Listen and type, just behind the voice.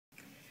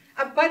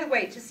By the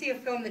way, to see a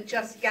film that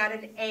just got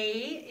an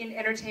A in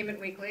Entertainment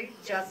Weekly,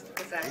 just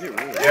was that.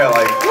 Yeah,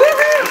 like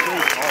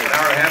an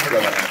hour and a half ago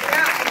that happened.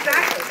 Yeah,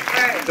 exactly.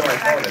 Right. To my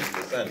phone,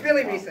 it's sent.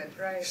 Really recent,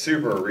 right?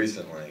 Super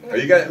recently. Are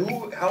you guys?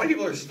 How many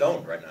people are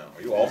stoned right now?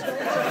 Are you all stoned?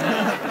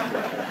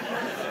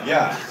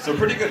 Yeah. So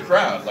pretty good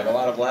crowd. Like a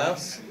lot of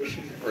laughs. No,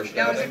 it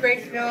was a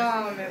great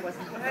film. It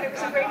wasn't bad. It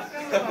was a great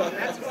film.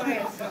 That's why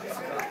it's so good.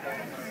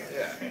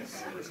 Yeah,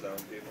 super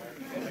stoned people.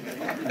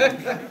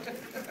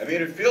 I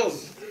mean, it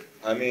feels.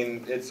 I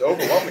mean, it's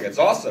overwhelming. It's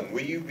awesome.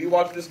 We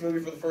watched this movie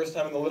for the first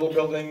time in the little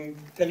building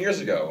 10 years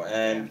ago,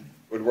 and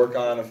would work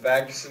on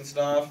effects and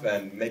stuff,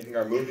 and making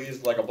our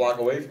movies like a block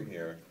away from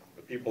here.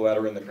 The people that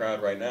are in the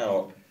crowd right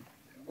now,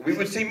 we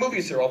would see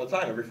movies here all the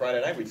time. Every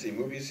Friday night we'd see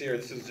movies here.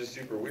 This is just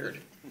super weird,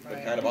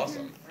 but kind of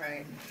awesome.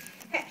 Right.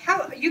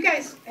 How you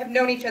guys have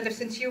known each other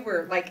since you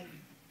were like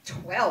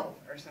 12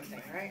 or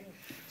something, right?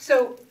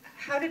 So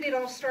how did it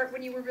all start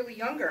when you were really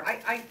younger?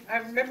 I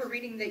remember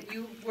reading that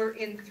you were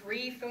in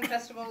 3 film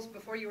festivals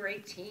before you were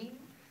 18,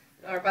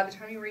 or by the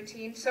time you were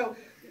 18. So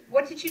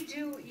what did you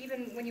do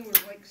even when you were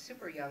like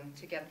super young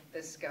to get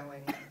this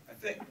going? I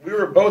think we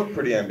were both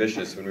pretty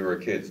ambitious when we were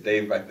kids.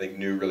 Dave, I think,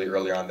 knew really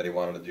early on that he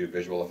wanted to do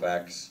visual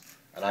effects.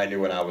 And I knew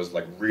when I was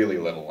like really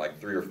little, like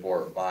 3 or 4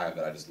 or 5,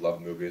 that I just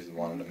loved movies and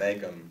wanted to make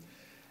them.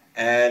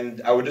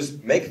 And I would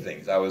just make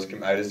things. I was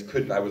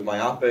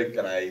myopic,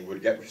 and I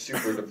would get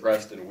super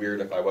depressed and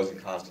weird if I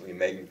wasn't constantly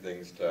making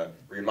things to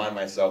remind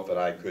myself that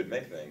I could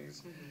make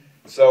things.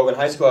 So in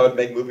high school, I would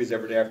make movies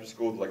every day after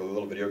school with like a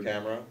little video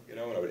camera, you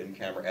know, and I would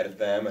in-camera edit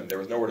them, and there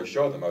was nowhere to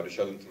show them. I would just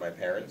show them to my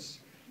parents,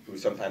 who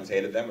sometimes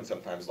hated them and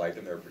sometimes liked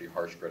them. They were pretty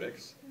harsh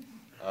critics.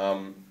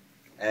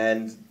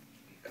 And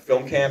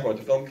film camp, I went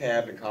to film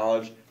camp in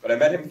college, but I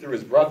met him through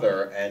his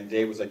brother, and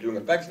Dave was like doing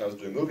effects, and I was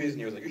doing movies, and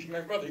he was like, you should be my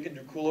brother, you can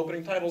do cool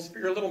opening titles for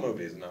your little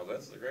movies. And I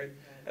was like,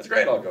 that's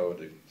great, I'll go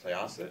to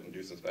Syosset and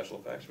do some special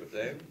effects with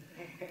Dave.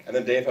 And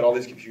then Dave had all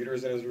these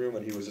computers in his room,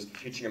 and he was just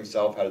teaching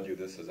himself how to do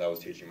this as I was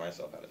teaching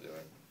myself how to do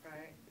it.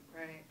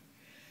 Right.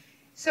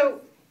 So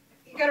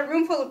you got a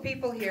room full of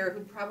people here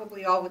who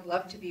probably all would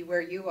love to be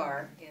where you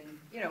are in,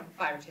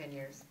 5 or 10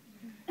 years.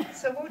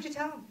 So what would you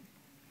tell them?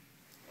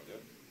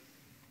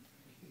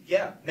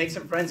 Yeah, make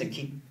some friends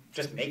and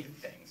just making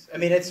things. I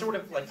mean, it's sort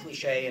of like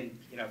cliche, and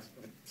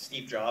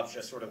Steve Jobs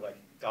just sort of like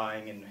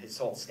dying and his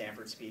whole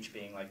Stanford speech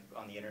being like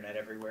on the internet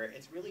everywhere.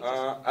 It's really just...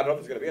 I don't know if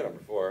there's going to be a number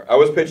 4. I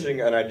was pitching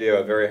an idea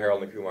of Very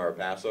Harold Kumar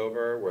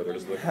Passover, where they're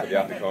just looking for the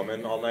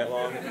Afikomen all night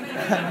long.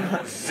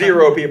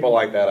 0 people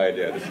like that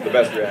idea. This is the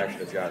best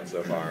reaction it's gotten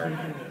so far.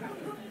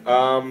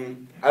 I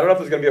don't know if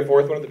there's going to be a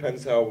 4th one. It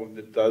depends how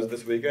it does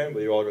this weekend.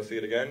 Will you all go see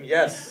it again?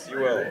 Yes, you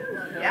will.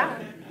 Yeah.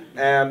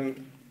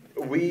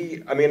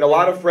 A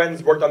lot of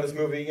friends worked on this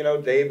movie.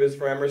 Dave is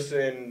from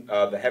Emerson.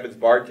 The Heaven's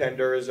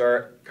Bartenders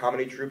are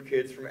comedy troupe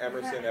kids from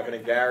Emerson. Evan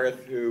and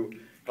Gareth, who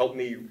helped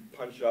me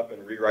punch up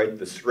and rewrite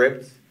the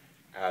script.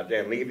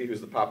 Dan Levy, who's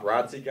the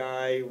paparazzi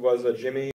guy, was a Jimmy.